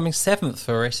 Ended up coming 7th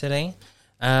for Italy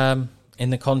in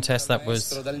the contest that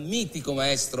was... Dal mitico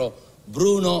maestro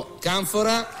Bruno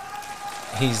Canfora.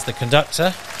 He's the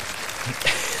conductor.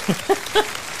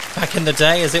 Back in the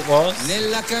day, as it was.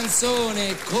 Nella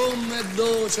canzone Come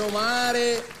dolce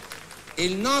mare,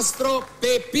 il nostro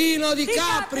Peppino di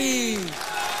Capri.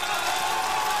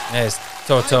 There's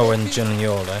Toto and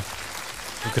Gianniola,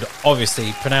 who could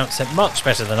obviously pronounce it much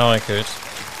better than I could.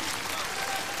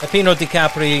 Peppino di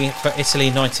Capri for Italy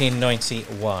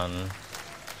 1991.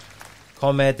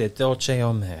 Come de dolce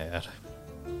Omer.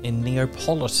 In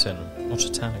Neapolitan, not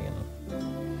Italian.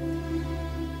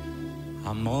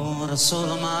 Amore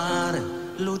solo mare,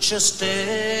 luce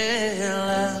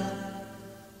stella,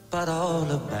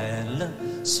 parole belle,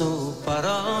 su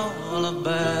parole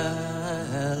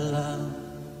belle.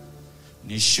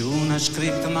 Nessuno ha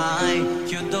scritto mai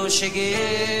più dolce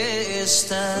che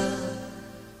ste,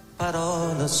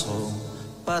 parole su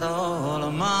parole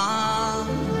ma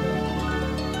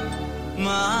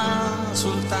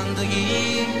soltanto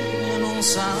chi non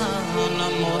sa un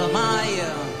amore mai.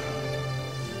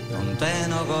 Non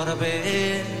tengo ancora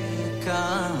per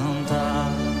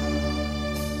cantare,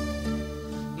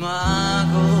 ma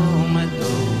come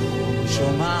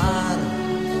dolce mare,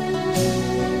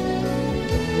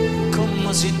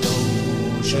 come si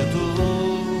dolce tu,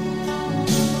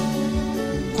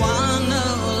 quando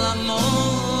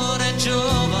l'amore è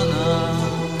giovane,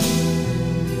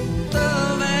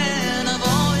 dove ne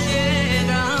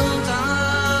voglio cantare,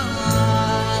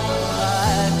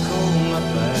 è come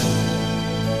bello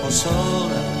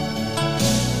sole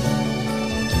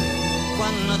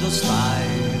quando tu stai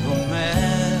con me,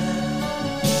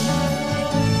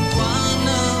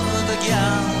 quando ti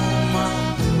chiama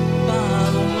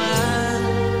per me,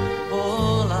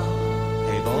 vola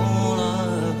e vola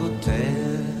con te,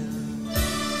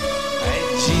 e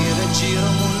gira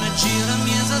mondo e gira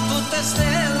miesa tutte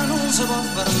stelle non si può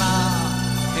fermare,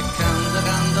 e canta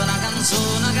una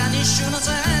canzone che nessuno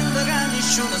sente, che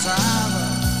nessuno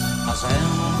sa. Ma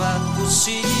sempre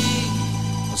così,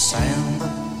 sempre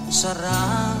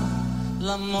sarà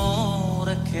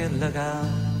l'amore che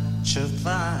ci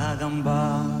fa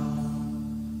campare.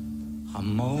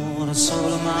 Amore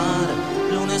solo mare,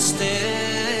 luna e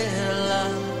stella,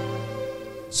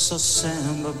 so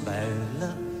sempre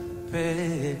bella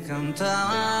per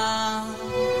cantare.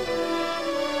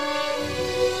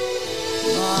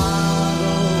 Ma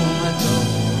come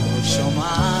dolce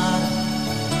mare,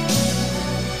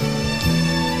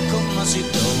 come si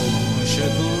dolce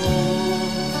tu,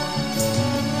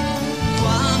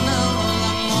 quando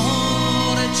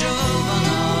l'amore è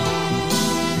giovane,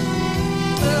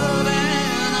 dove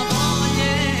ne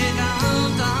voglio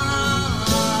cantare,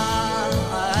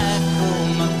 è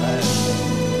come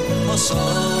bello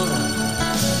sole,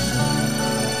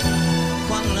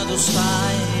 quando tu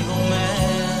stai con me,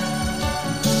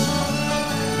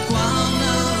 quando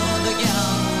ti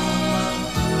chiamo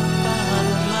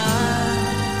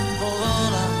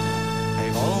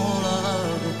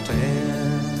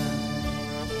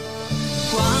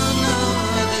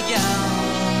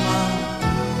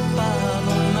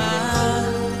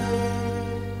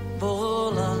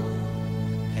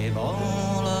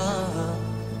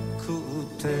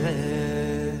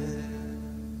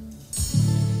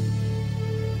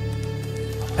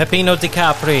Peppino Di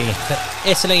Capri for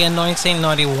Italy in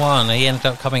 1991. He ended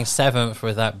up coming 7th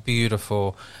with that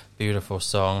beautiful, beautiful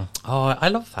song. Oh, I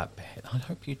love that bit. I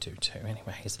hope you do too.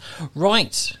 Anyways,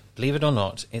 right. Believe it or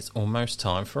not, it's almost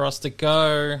time for us to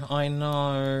go. I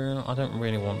know. I don't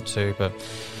really want to, but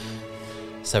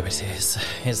so it is.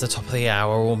 It's the top of the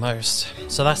hour almost.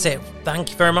 So that's it. Thank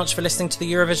you very much for listening to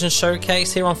the Eurovision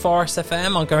Showcase here on Forest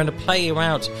FM. I'm going to play you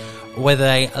out with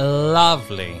a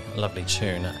lovely, lovely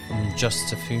tune in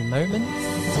just a few moments.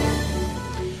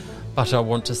 But I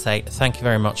want to say thank you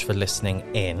very much for listening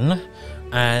in.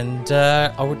 And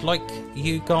I would like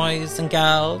you guys and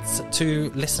gals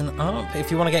to listen up.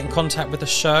 If you want to get in contact with the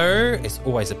show, it's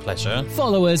always a pleasure.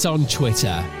 Follow us on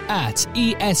Twitter at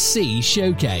ESC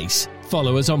Showcase.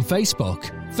 Follow us on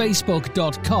Facebook,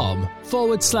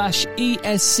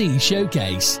 facebook.com/ESC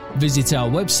Showcase. Visit our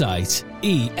website,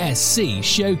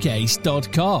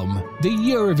 escshowcase.com. The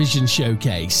Eurovision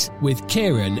Showcase with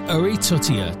Kieran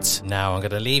Uritutiut. Now I'm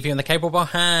going to leave you in the capable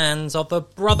hands of the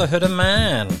Brotherhood of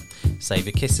Man. Save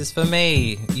your kisses for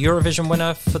me. Eurovision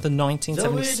winner for the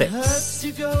 1976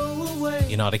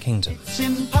 United Kingdom. It's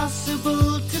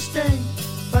impossible to stay,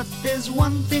 but there's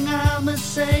one thing I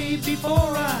must say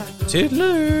before I go.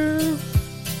 Toodaloo.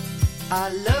 I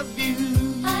love you.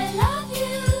 I love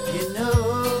you. You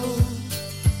know,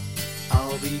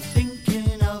 I'll be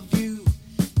thinking of you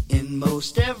in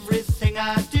most everything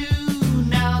I do.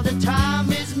 Now the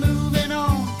time is moving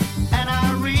on, and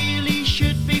I really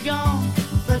should be gone,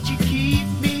 but you keep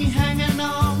me hanging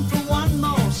on for one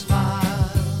more smile.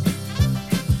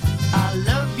 I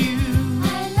love you.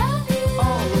 I love you.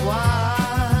 All the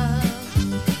while,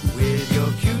 with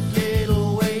your cute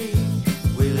little way,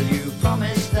 will you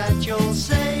promise that you'll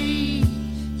say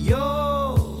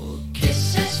your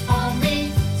kisses for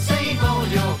me? Save all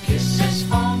your kisses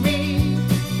for me.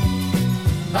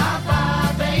 Bye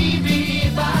bye, baby,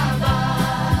 bye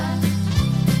bye.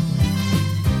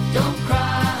 Don't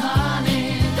cry,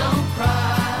 honey, don't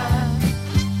cry.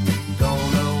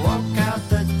 Gonna walk out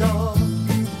the door,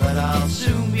 but I'll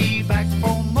soon be back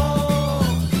for more.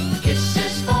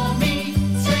 Kisses for me,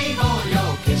 save all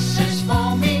your kisses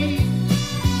for me.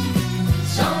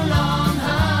 So long,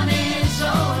 honey,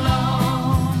 so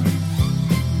long.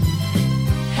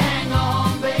 Hang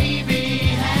on, baby,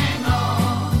 hang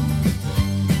on.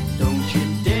 Don't you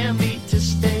dare me to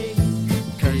stay,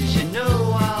 'cause you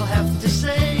know I'll have to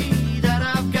say that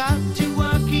I've got to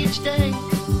work each day,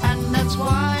 and that's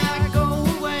why I go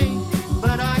away.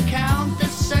 But I count the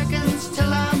seconds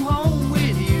till I'm home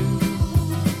with you.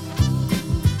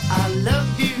 I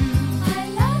love you. I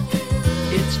love you.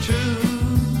 It's true.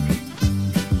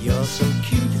 You're so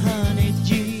cute, honey G.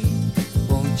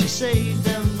 Won't you save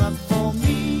them up for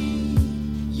me?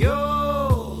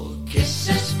 Your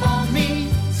kisses for me.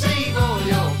 Save all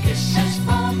your kisses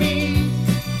for me.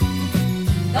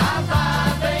 Bye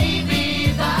bye,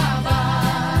 baby, bye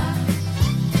bye.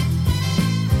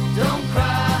 Don't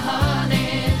cry,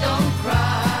 honey, don't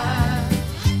cry.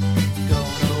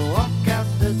 Gonna walk out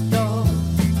the door,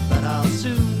 but I'll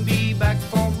soon be back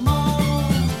for more.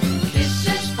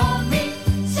 Kisses for me,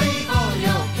 save all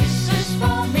your kisses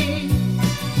for me.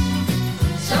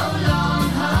 So long,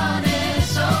 honey,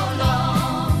 so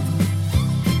long.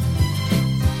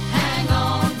 Hang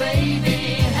on, baby,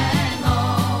 hang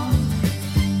on.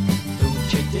 Don't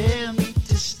you dare me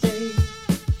to stay,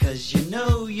 'cause you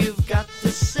know you've got to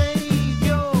save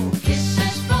your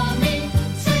kisses for me.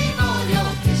 Save all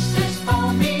your kisses for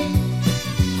me.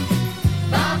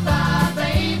 Bye bye,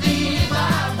 baby,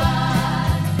 bye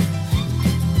bye.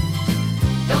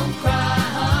 Don't cry,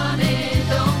 honey,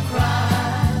 don't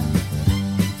cry.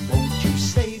 Won't you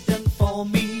save them for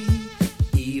me,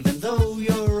 even though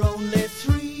you're only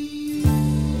 3?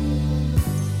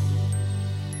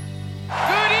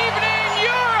 Good evening,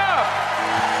 Europe!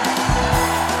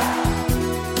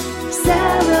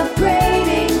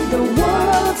 Celebrating the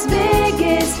world's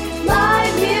biggest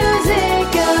live music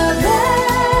event.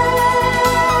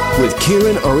 With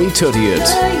Kieran Uritutiut.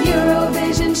 The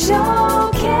Eurovision Show.